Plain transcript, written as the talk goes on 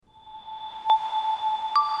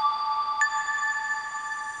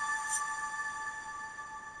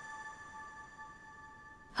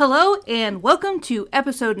Hello and welcome to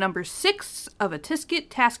episode number 6 of a Tisket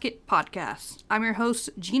Tasket podcast. I'm your host,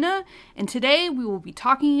 Gina, and today we will be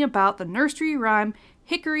talking about the nursery rhyme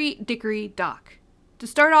Hickory, Dickory, Dock. To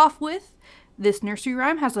start off with, this nursery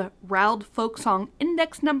rhyme has a Rowd folk song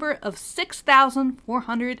index number of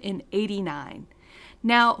 6,489.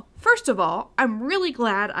 Now, first of all, I'm really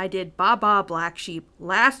glad I did Ba Ba Black Sheep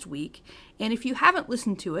last week, and if you haven't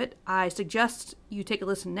listened to it, I suggest you take a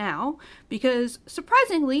listen now, because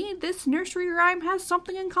surprisingly, this nursery rhyme has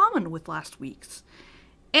something in common with last week's.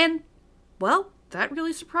 And, well, that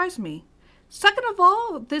really surprised me. Second of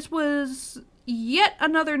all, this was yet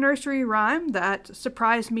another nursery rhyme that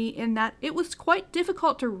surprised me in that it was quite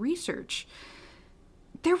difficult to research.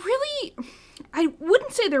 I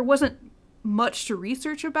wouldn't say there wasn't much to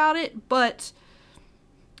research about it, but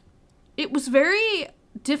it was very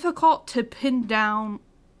difficult to pin down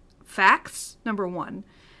facts, number one.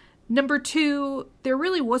 Number two, there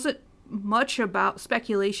really wasn't much about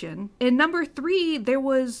speculation. And number three, there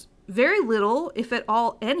was very little, if at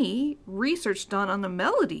all any, research done on the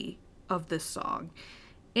melody of this song.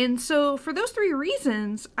 And so for those three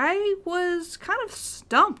reasons, I was kind of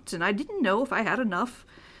stumped and I didn't know if I had enough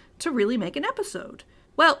to really make an episode.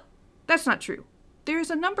 Well, that's not true. There's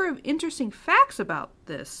a number of interesting facts about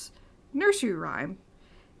this nursery rhyme.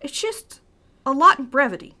 It's just a lot in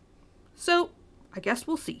brevity. So, I guess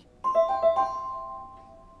we'll see.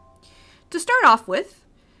 To start off with,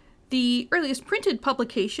 the earliest printed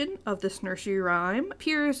publication of this nursery rhyme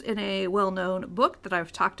appears in a well-known book that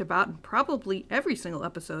I've talked about in probably every single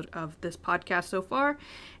episode of this podcast so far,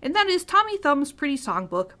 and that is Tommy Thumb's Pretty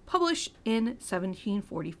Songbook, published in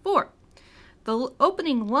 1744. The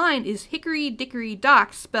opening line is Hickory, Dickory,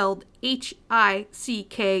 Dock, spelled Hickere,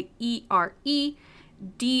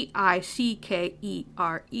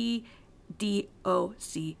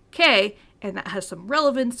 Dickere, and that has some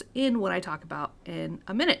relevance in what I talk about in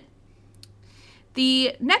a minute.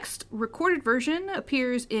 The next recorded version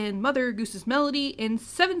appears in Mother Goose's Melody in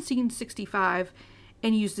 1765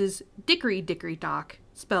 and uses Dickory, Dickory, Dock,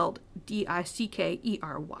 spelled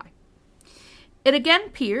Dickery. It again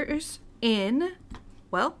appears in,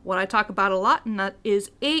 well, what I talk about a lot, and that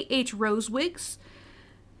is A.H. Rosewig's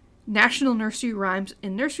National Nursery Rhymes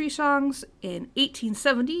and Nursery Songs in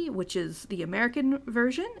 1870, which is the American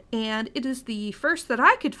version, and it is the first that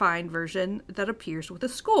I could find version that appears with a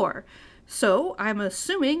score. So I'm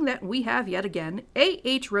assuming that we have yet again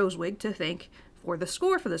A.H. Rosewig to thank for the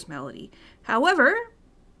score for this melody. However,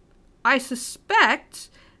 I suspect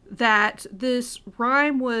that this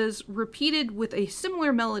rhyme was repeated with a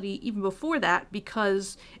similar melody even before that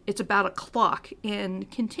because it's about a clock,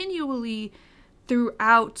 and continually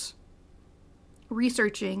throughout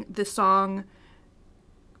researching the song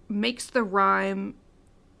makes the rhyme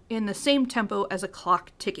in the same tempo as a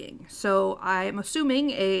clock ticking. So I'm assuming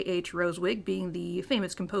A.H. Rosewig, being the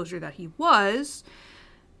famous composer that he was,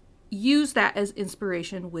 used that as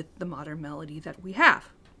inspiration with the modern melody that we have.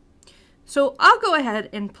 So I'll go ahead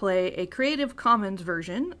and play a Creative Commons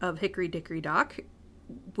version of Hickory Dickory Dock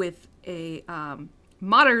with a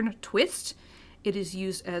modern twist. It is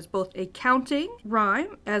used as both a counting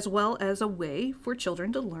rhyme as well as a way for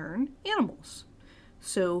children to learn animals.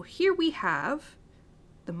 So here we have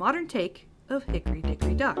the modern take of Hickory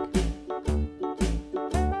Dickory Dock.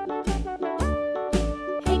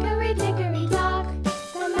 Hickory dickory dock,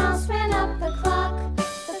 the mouse ran up the clock.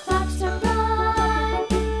 The clock struck one,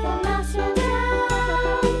 the mouse ran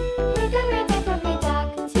down. Hickory dickory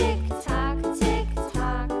dock, tick tock, tick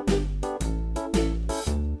tock.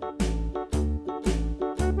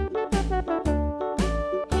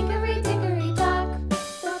 Hickory dickory dock, the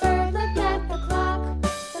bird looked at the clock.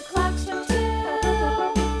 The clock struck two,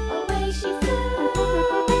 away she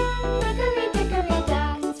flew.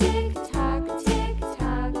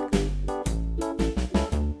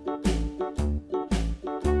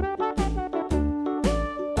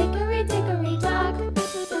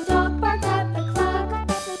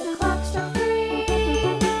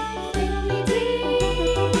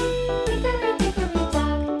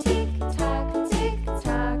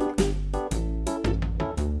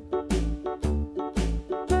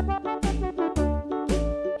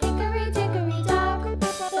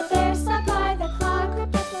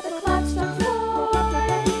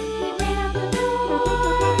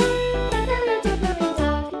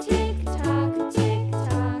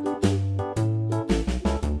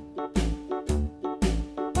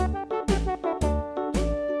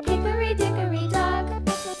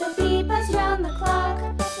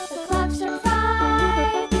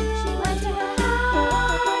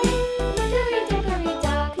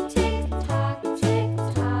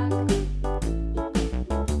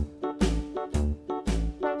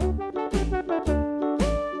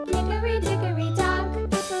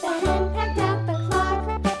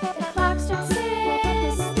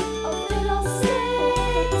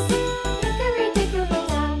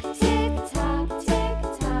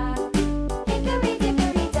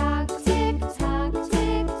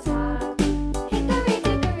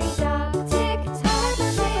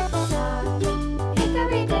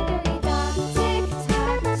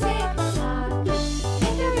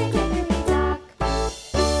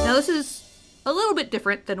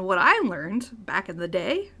 different than what I learned back in the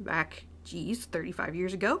day, 35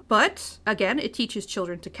 years ago. But again, it teaches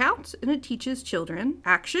children to count, and it teaches children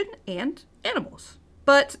action and animals.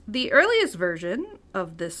 But the earliest version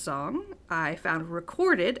of this song I found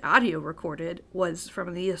audio recorded, was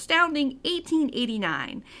from the astounding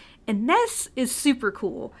 1889. And this is super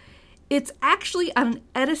cool. It's actually on an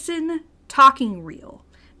Edison talking reel.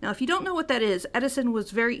 Now, if you don't know what that is, Edison was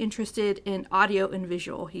very interested in audio and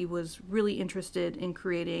visual. He was really interested in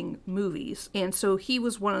creating movies. And so he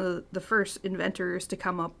was one of the first inventors to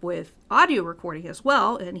come up with audio recording as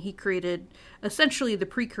well. And he created essentially the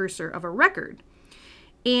precursor of a record.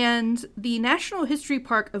 And the National History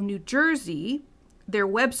Park of New Jersey, their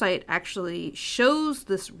website actually shows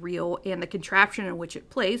this reel and the contraption in which it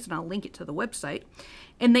plays, and I'll link it to the website.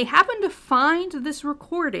 And they happened to find this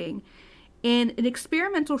recording in an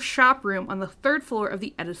experimental shop room on the 3rd floor of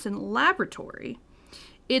the Edison laboratory.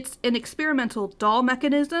 It's an experimental doll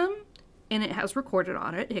mechanism, and it has recorded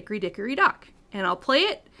on it, Hickory Dickory Dock. And I'll play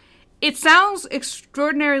it. It sounds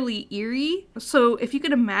extraordinarily eerie. So if you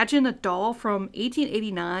can imagine a doll from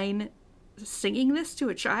 1889 singing this to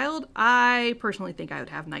a child, I personally think I would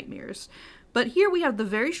have nightmares. But here we have the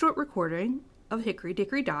very short recording of Hickory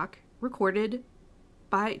Dickory Dock, recorded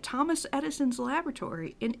by Thomas Edison's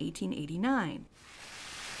laboratory in 1889.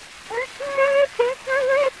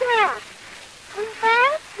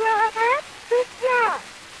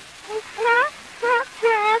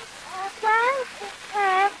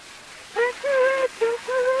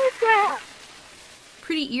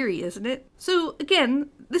 Pretty eerie, isn't it? So again,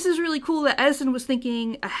 this is really cool that Edison was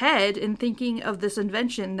thinking ahead and thinking of this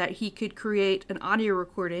invention that he could create an audio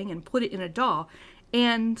recording and put it in a doll.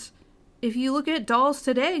 And if you look at dolls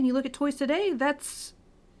today and you look at toys today, that's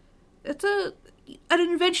an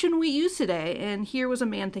invention we use today. And here was a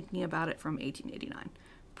man thinking about it from 1889.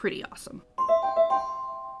 Pretty awesome.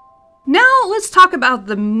 Now let's talk about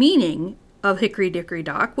the meaning of Hickory Dickory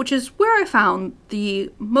Dock, which is where I found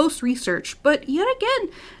the most research, but yet again,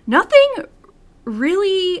 nothing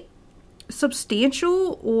really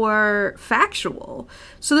substantial or factual.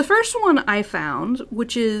 So the first one I found,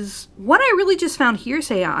 which is one I really just found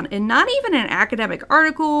hearsay on, and not even an academic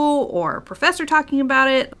article or a professor talking about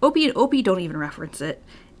it. Opie and Opie don't even reference it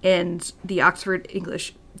in the Oxford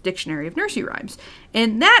English Dictionary of Nursery Rhymes.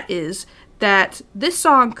 And that is that this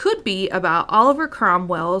song could be about Oliver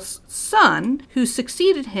Cromwell's son, who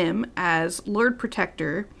succeeded him as Lord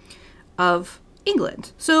Protector of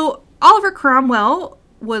England. So Oliver Cromwell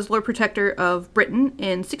was Lord Protector of Britain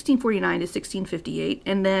in 1649 to 1658,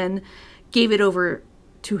 and then gave it over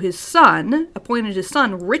to his son, appointed his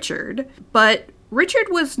son Richard. But Richard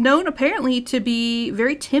was known apparently to be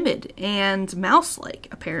very timid and mouse-like,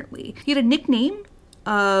 apparently. He had a nickname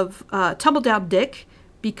of Tumbledown Dick,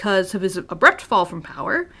 because of his abrupt fall from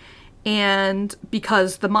power, and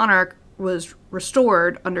because the monarch was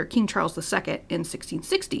restored under King Charles II in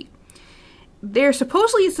 1660. There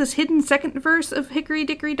supposedly is this hidden second verse of Hickory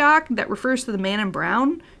Dickory Dock that refers to the man in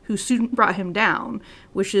brown who soon brought him down,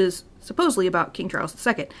 which is supposedly about King Charles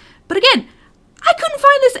II. But again, I couldn't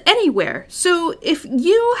find this anywhere. So if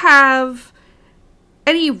you have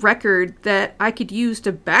any record that I could use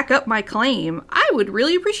to back up my claim, I would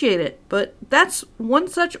really appreciate it. But that's one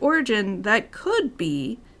such origin that could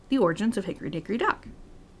be the origins of Hickory Dickory Dock.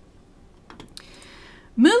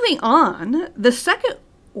 Moving on, the second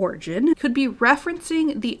origin could be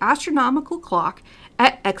referencing the astronomical clock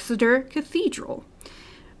at Exeter Cathedral,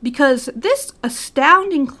 because this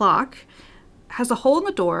astounding clock has a hole in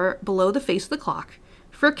the door below the face of the clock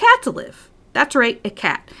for a cat to live. That's right, a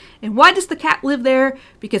cat. And why does the cat live there?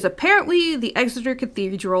 Because apparently the Exeter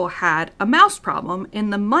Cathedral had a mouse problem,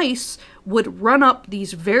 and the mice would run up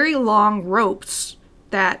these very long ropes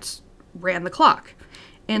that ran the clock.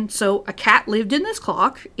 And so a cat lived in this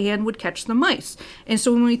clock and would catch the mice. And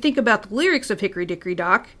so when we think about the lyrics of Hickory Dickory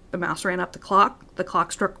Dock, the mouse ran up the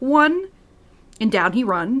clock struck 1, and down he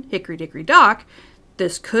run, Hickory Dickory Dock,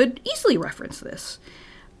 this could easily reference this.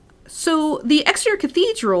 So the Exeter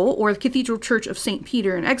Cathedral, or the Cathedral Church of St.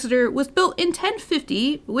 Peter in Exeter, was built in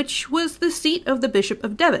 1050, which was the seat of the Bishop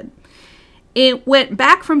of Devon. It went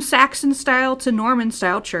back from Saxon style to Norman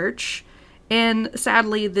style church, and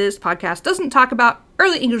sadly this podcast doesn't talk about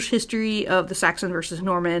early English history of the Saxon versus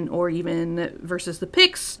Norman, or even versus the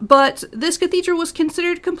Picts, but this cathedral was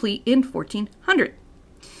considered complete in 1400.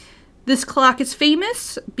 This clock is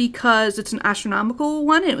famous because it's an astronomical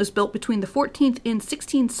one. It was built between the 14th and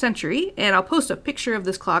 16th century, and I'll post a picture of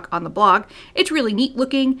this clock on the blog. It's really neat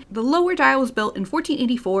looking. The lower dial was built in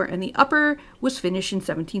 1484, and the upper was finished in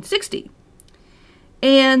 1760.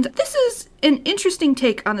 And this is an interesting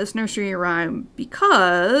take on this nursery rhyme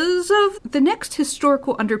because of the next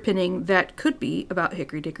historical underpinning that could be about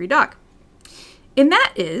Hickory Dickory Dock. And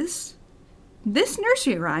that is, this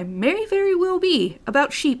nursery rhyme may very well be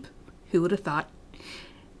about sheep. Who would have thought?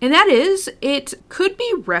 And that is, it could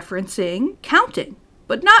be referencing counting,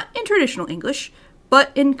 but not in traditional English,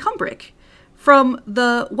 but in Cumbric, from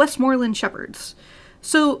the Westmoreland Shepherds.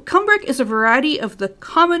 So Cumbric is a variety of the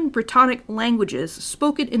common Brittonic languages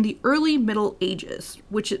spoken in the early Middle Ages,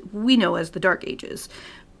 which we know as the Dark Ages,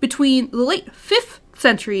 between the late 5th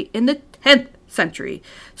century and the 10th century.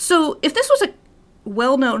 So if this was a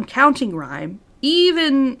well-known counting rhyme,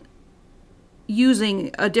 even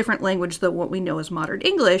using a different language than what we know as modern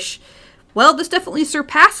English, well, this definitely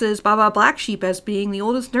surpasses Baa Black Sheep as being the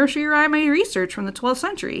oldest nursery rhyme I researched from the 12th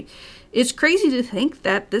century. It's crazy to think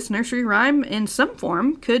that this nursery rhyme in some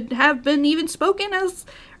form could have been even spoken as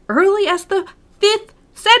early as the 5th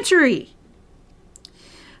century.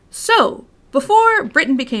 So, before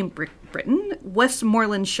Britain became Britain,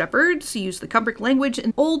 Westmoreland shepherds used the Cumbric language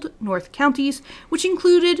in Old North counties, which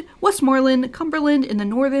included Westmoreland, Cumberland, and the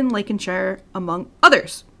northern Lancashire, among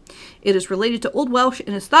others. It is related to Old Welsh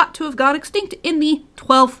and is thought to have gone extinct in the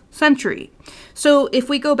 12th century. So if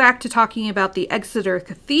we go back to talking about the Exeter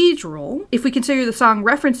Cathedral, if we consider the song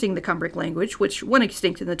referencing the Cumbric language, which went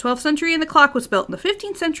extinct in the 12th century and the clock was built in the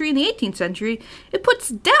 15th century and the 18th century, it puts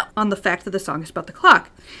doubt on the fact that the song is about the clock.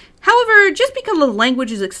 However, just because the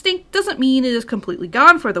language is extinct doesn't mean it is completely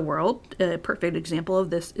gone for the world. A perfect example of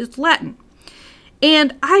this is Latin.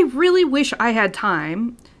 And I really wish I had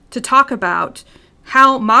time to talk about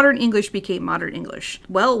how modern English became modern English.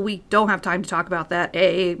 Well, we don't have time to talk about that.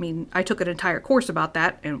 A, I mean, I took an entire course about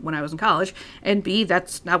that when I was in college, and B,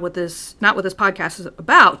 that's not what this podcast is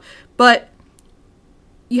about. But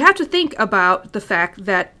you have to think about the fact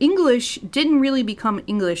that English didn't really become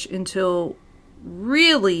English until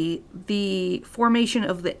really the formation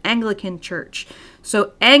of the Anglican Church.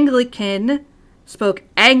 So Anglican spoke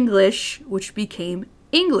Anglish, which became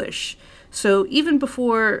English. So even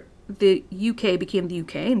before the UK became the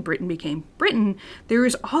UK and Britain became Britain, there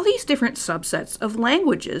was all these different subsets of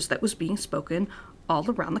languages that was being spoken all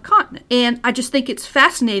around the continent. And I just think it's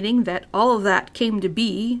fascinating that all of that came to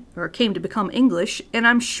be, or came to become English, and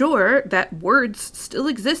I'm sure that words still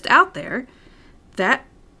exist out there that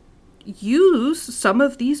use some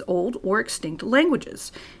of these old or extinct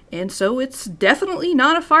languages. And so it's definitely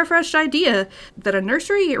not a far-fetched idea that a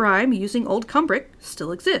nursery rhyme using Old Cumbric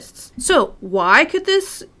still exists. So why could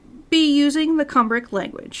this be using the Cumbric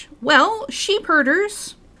language? Well, sheep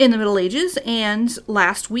herders in the Middle Ages, and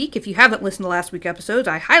last week, if you haven't listened to last week's episodes,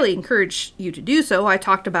 I highly encourage you to do so. I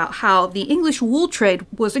talked about how the English wool trade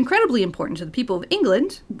was incredibly important to the people of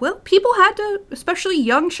England. Well, people had to, especially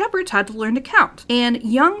young shepherds, had to learn to count. And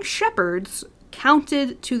young shepherds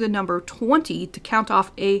counted to the number 20 to count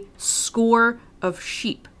off a score of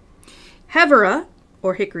sheep. Hevera,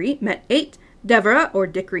 or hickory, meant 8, Devera, or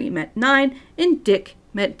dickory, meant 9, and dick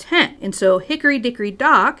meant 10. And so Hickory Dickory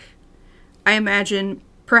Dock, I imagine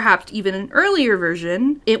perhaps even an earlier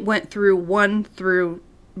version, it went through 1 through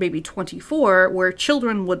maybe 24, where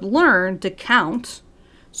children would learn to count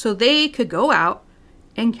so they could go out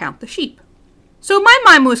and count the sheep. So my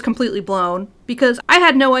mind was completely blown because I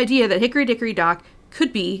had no idea that Hickory Dickory Dock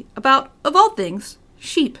could be about, of all things,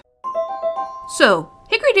 sheep. So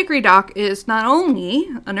Hickory Dickory Dock is not only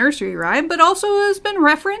a nursery rhyme, but also has been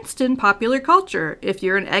referenced in popular culture. If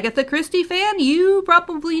you're an Agatha Christie fan, you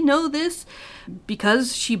probably know this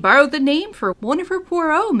because she borrowed the name for one of her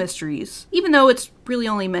Poirot mysteries, even though it's really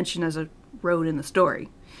only mentioned as a road in the story.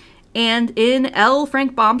 And in L.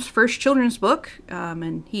 Frank Baum's first children's book,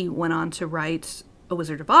 and he went on to write A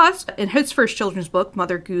Wizard of Oz, in his first children's book,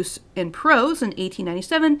 Mother Goose in Prose, in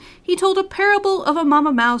 1897, he told a parable of a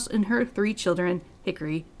mama mouse and her 3 children,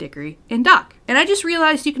 Hickory, Dickory, and Dock. And I just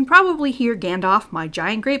realized you can probably hear Gandalf, my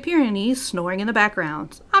giant Great Pyrenees, snoring in the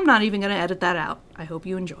background. I'm not even going to edit that out. I hope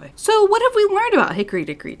you enjoy. So what have we learned about Hickory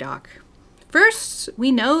Dickory Dock? First,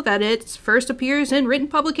 we know that it first appears in written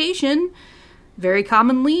publication, very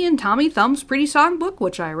commonly in Tommy Thumb's Pretty Songbook,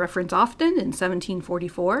 which I reference often, in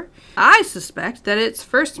 1744. I suspect that its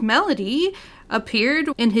first melody appeared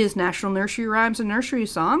in his National Nursery Rhymes and Nursery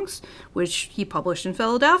Songs, which he published in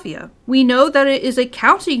Philadelphia. We know that it is a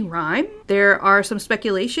counting rhyme. There are some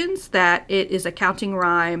speculations that it is a counting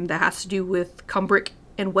rhyme that has to do with Cumbric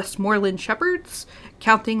and Westmoreland shepherds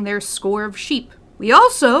counting their score of sheep. We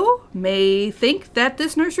also may think that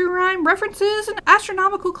this nursery rhyme references an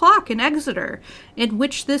astronomical clock in Exeter, in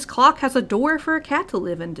which this clock has a door for a cat to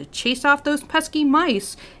live in to chase off those pesky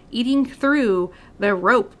mice eating through the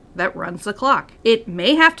rope that runs the clock. It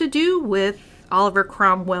may have to do with Oliver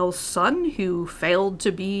Cromwell's son, who failed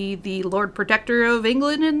to be the Lord Protector of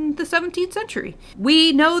England in the 17th century.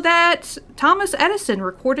 We know that Thomas Edison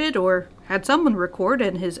recorded, or had someone record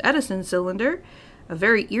in his Edison cylinder, a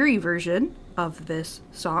very eerie version of this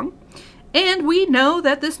song. And we know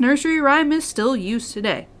that this nursery rhyme is still used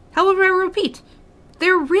today. However, I repeat,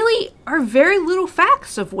 there really are very little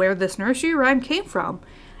facts of where this nursery rhyme came from,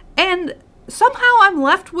 and somehow I'm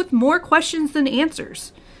left with more questions than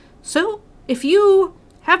answers. So, if you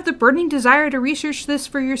have the burning desire to research this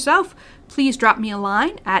for yourself, please drop me a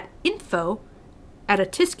line at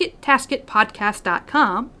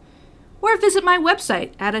info@atiskettasketpodcast.com or visit my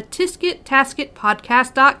website at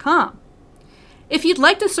atiskettasketpodcast.com. If you'd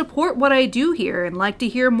like to support what I do here and like to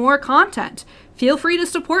hear more content, feel free to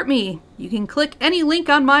support me. You can click any link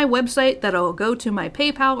on my website that'll go to my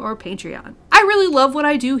PayPal or Patreon. I really love what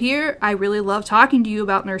I do here. I really love talking to you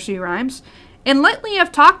about nursery rhymes. And lately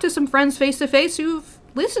I've talked to some friends face-to-face who've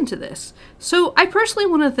listened to this. So I personally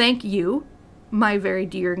want to thank you, my very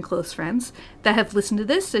dear and close friends, that have listened to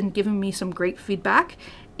this and given me some great feedback.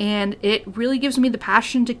 And it really gives me the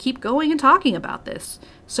passion to keep going and talking about this.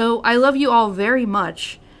 So I love you all very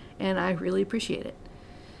much, and I really appreciate it.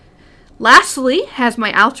 Lastly, as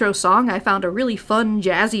my outro song, I found a really fun,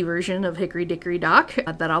 jazzy version of Hickory Dickory Dock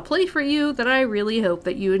that I'll play for you that I really hope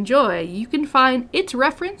that you enjoy. You can find its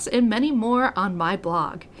reference and many more on my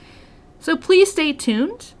blog. So please stay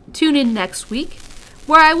tuned. Tune in next week,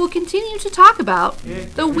 where I will continue to talk about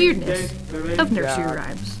the weirdness of nursery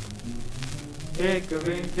rhymes.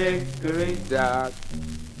 Hickory dickory dock.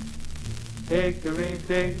 Hickory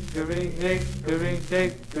dickory hickory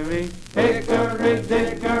dickory hickory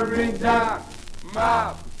dickory dock.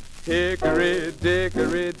 Mop. Hickory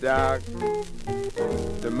dickory dock.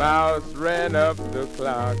 The mouse ran up the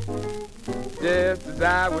clock just as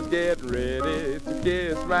I was getting ready to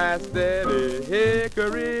kiss my steady.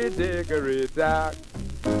 Hickory dickory dock.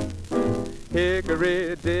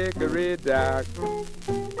 Hickory dickory dock.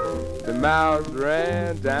 The mouse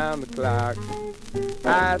ran down the clock.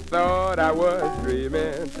 I thought I was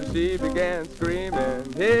dreaming, so she began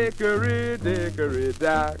screaming, Hickory dickory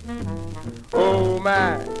dock. Oh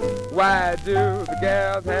my, why do the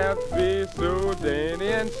gals have to be so dainty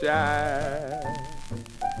and shy?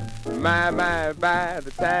 My, by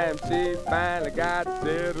the time she finally got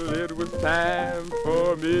settled, it was time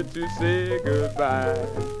for me to say goodbye.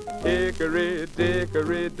 Hickory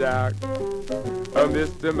dickory dock,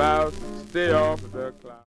 Mr. Mouse, stay off the clock.